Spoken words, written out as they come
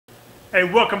Hey,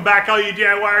 welcome back all you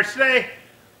DIYers. Today,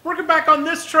 working back on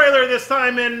this trailer this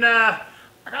time, and I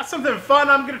got something fun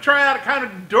I'm going to try out. Kind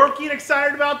of dorky and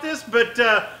excited about this, but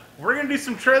we're going to do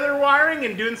some trailer wiring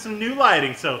and doing some new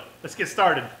lighting, so let's get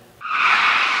started.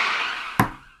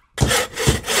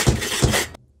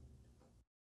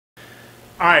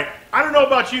 Alright, I don't know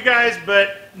about you guys,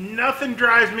 but nothing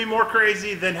drives me more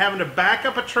crazy than having to back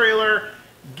up a trailer,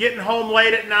 getting home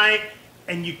late at night,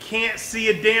 and you can't see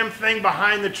a damn thing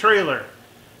behind the trailer.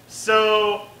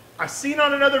 So I've seen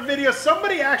on another video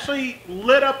somebody actually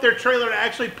lit up their trailer to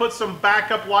actually put some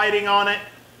backup lighting on it,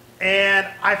 and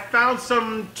I found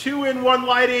some 2-in-1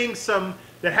 lighting, some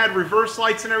that had reverse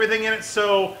lights and everything in it.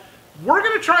 So we're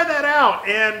gonna try that out,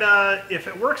 and if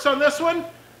it works on this one,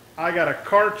 I got a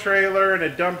car trailer and a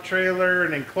dump trailer,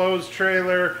 an enclosed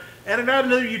trailer, and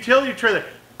another utility trailer.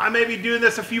 I may be doing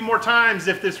this a few more times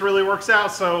if this really works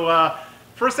out. So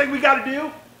first thing we got to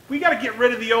do, we got to get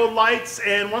rid of the old lights,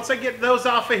 and once I get those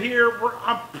off of here,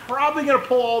 I'm probably going to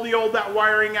pull all the old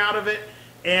wiring out of it,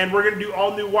 and we're going to do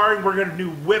all new wiring. We're going to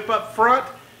do whip up front,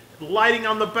 lighting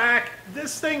on the back.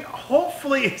 This thing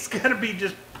hopefully is going to be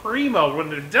just primo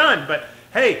when they're done, but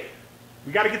hey,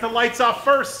 we got to get the lights off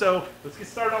first, so let's get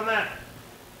started on that.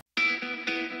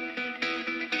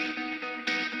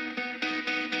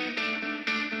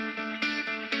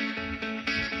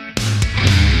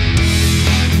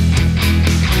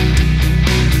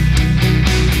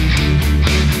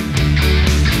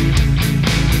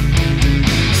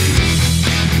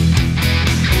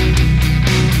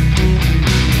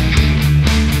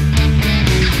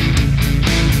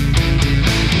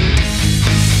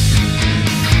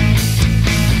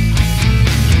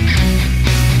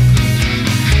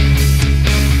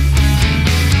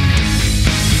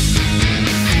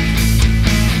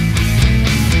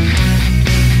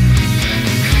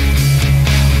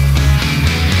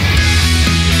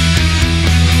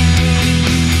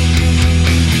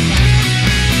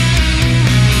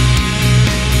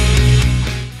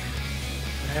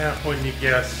 When you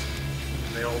guess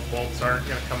the old bolts aren't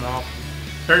going to come off.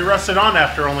 Very rusted on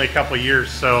after only a couple of years,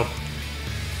 so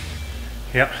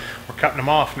yep, we're cutting them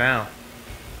off now.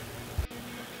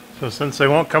 So since they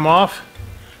won't come off,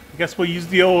 I guess we'll use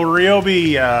the old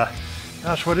Ryobi,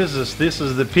 gosh, what is this? This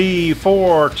is the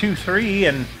P423,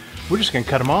 and we're just going to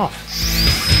cut them off.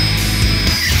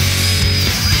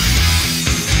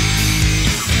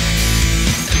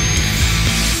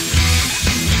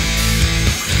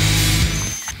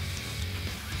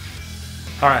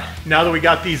 Alright, now that we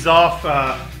got these off,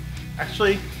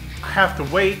 actually, I have to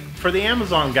wait for the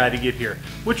Amazon guy to get here.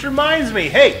 Which reminds me,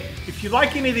 hey, if you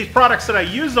like any of these products that I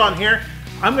use on here,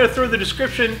 I'm going to throw the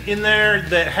description in there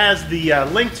that has the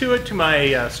link to it, to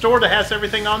my store that has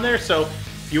everything on there. So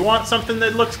if you want something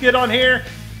that looks good on here,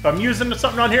 if I'm using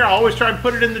something on here, I always try and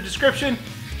put it in the description.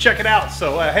 Check it out.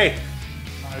 So hey,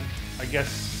 I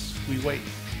guess we wait.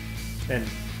 And,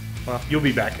 well, you'll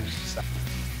be back in just a second.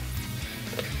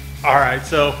 Alright,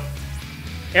 so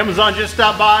Amazon just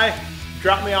stopped by,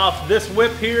 dropped me off this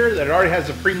whip here that already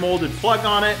has a pre-molded plug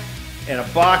on it and a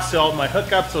box to all my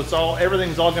hookups, so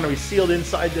everything's all going to be sealed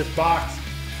inside this box.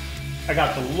 I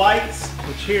got the lights,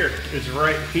 which here is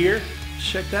right here.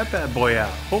 Check that bad boy out.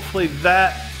 Hopefully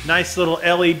that nice little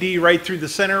LED right through the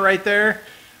center right there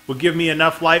will give me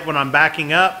enough light when I'm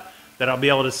backing up that I'll be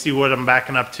able to see what I'm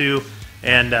backing up to,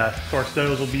 and of course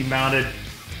those will be mounted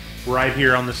right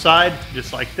here on the side,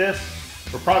 just like this.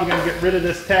 We're probably going to get rid of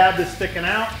this tab that's sticking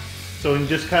out, so we can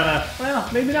just kind of, well,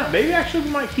 maybe not. Maybe actually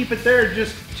we might keep it there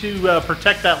just to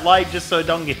protect that light, just so it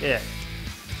don't get hit.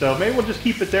 So maybe we'll just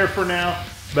keep it there for now,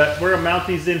 but we're going to mount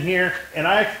these in here, and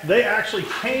they actually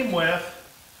came with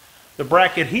the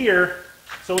bracket here,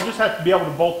 so we'll just have to be able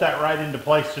to bolt that right into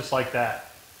place just like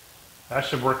that. That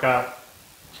should work out.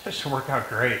 That should work out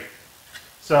great.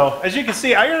 So as you can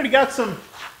see, I got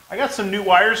some new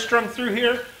wires strung through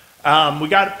here. We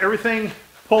got everything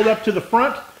pulled up to the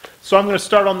front. So I'm going to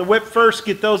start on the whip first,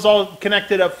 get those all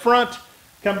connected up front,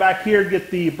 come back here,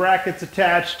 get the brackets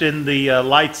attached and the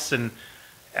lights, and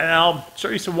I'll show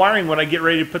you some wiring when I get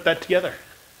ready to put that together.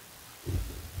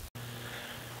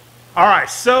 Alright,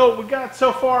 so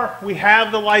we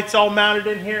have the lights all mounted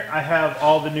in here. I have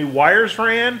all the new wires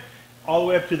ran all the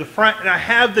way up to the front, and I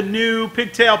have the new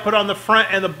pigtail put on the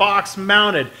front and the box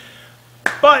mounted.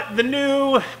 But the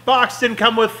new box didn't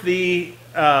come with the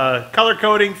color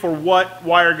coding for what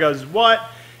wire goes what,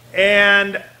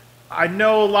 and I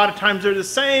know a lot of times they're the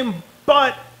same,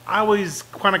 but I always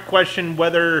kind of question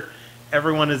whether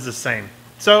everyone is the same.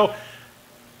 So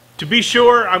to be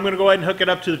sure, I'm going to go ahead and hook it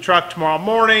up to the truck tomorrow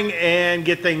morning and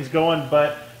get things going,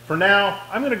 but for now,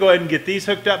 I'm going to go ahead and get these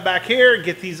hooked up back here and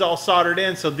get these all soldered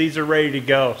in so these are ready to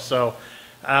go. So,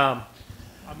 all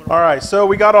right, so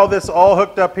we got all this all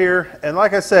hooked up here. And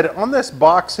like I said, on this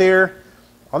box here,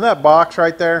 on that box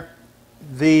right there,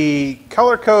 the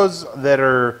color codes that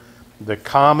are the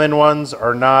common ones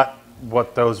are not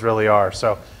what those really are.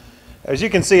 So as you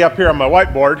can see up here on my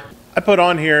whiteboard, I put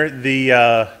on here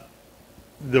the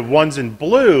ones in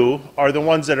blue are the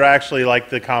ones that are actually like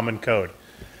the common code.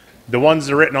 The ones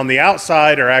that are written on the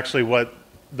outside are actually what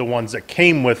the ones that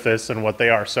came with this and what they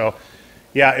are. So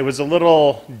yeah, it was a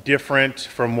little different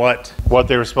from what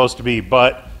they were supposed to be,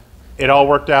 but it all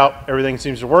worked out. Everything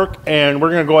seems to work, and we're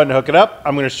gonna go ahead and hook it up.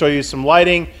 I'm gonna show you some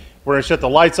lighting. We're gonna shut the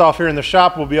lights off here in the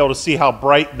shop. We'll be able to see how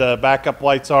bright the backup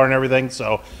lights are and everything.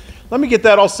 So let me get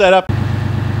that all set up.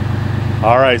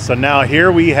 All right, so now here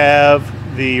we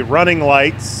have the running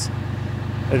lights,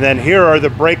 and then here are the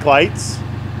brake lights.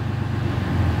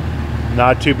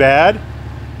 Not too bad.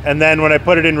 And then when I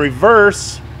put it in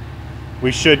reverse,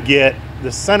 we should get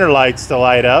the center lights to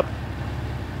light up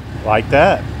like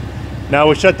that. Now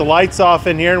we'll shut the lights off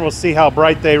in here and we'll see how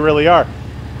bright they really are.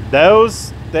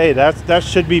 Those, that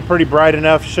should be pretty bright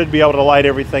enough, should be able to light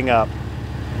everything up.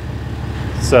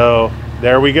 So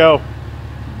there we go.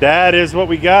 That is what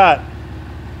we got.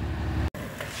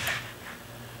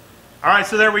 All right,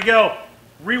 so there we go.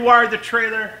 Rewired the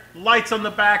trailer, lights on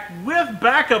the back with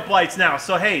backup lights now.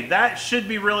 So hey, that should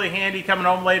be really handy coming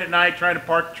home late at night, trying to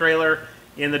park the trailer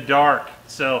in the dark.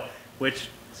 So, which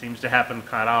seems to happen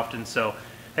quite often. So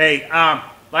hey,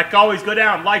 like always, go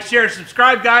down, like, share,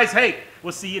 subscribe, guys. Hey,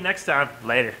 we'll see you next time.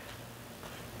 Later.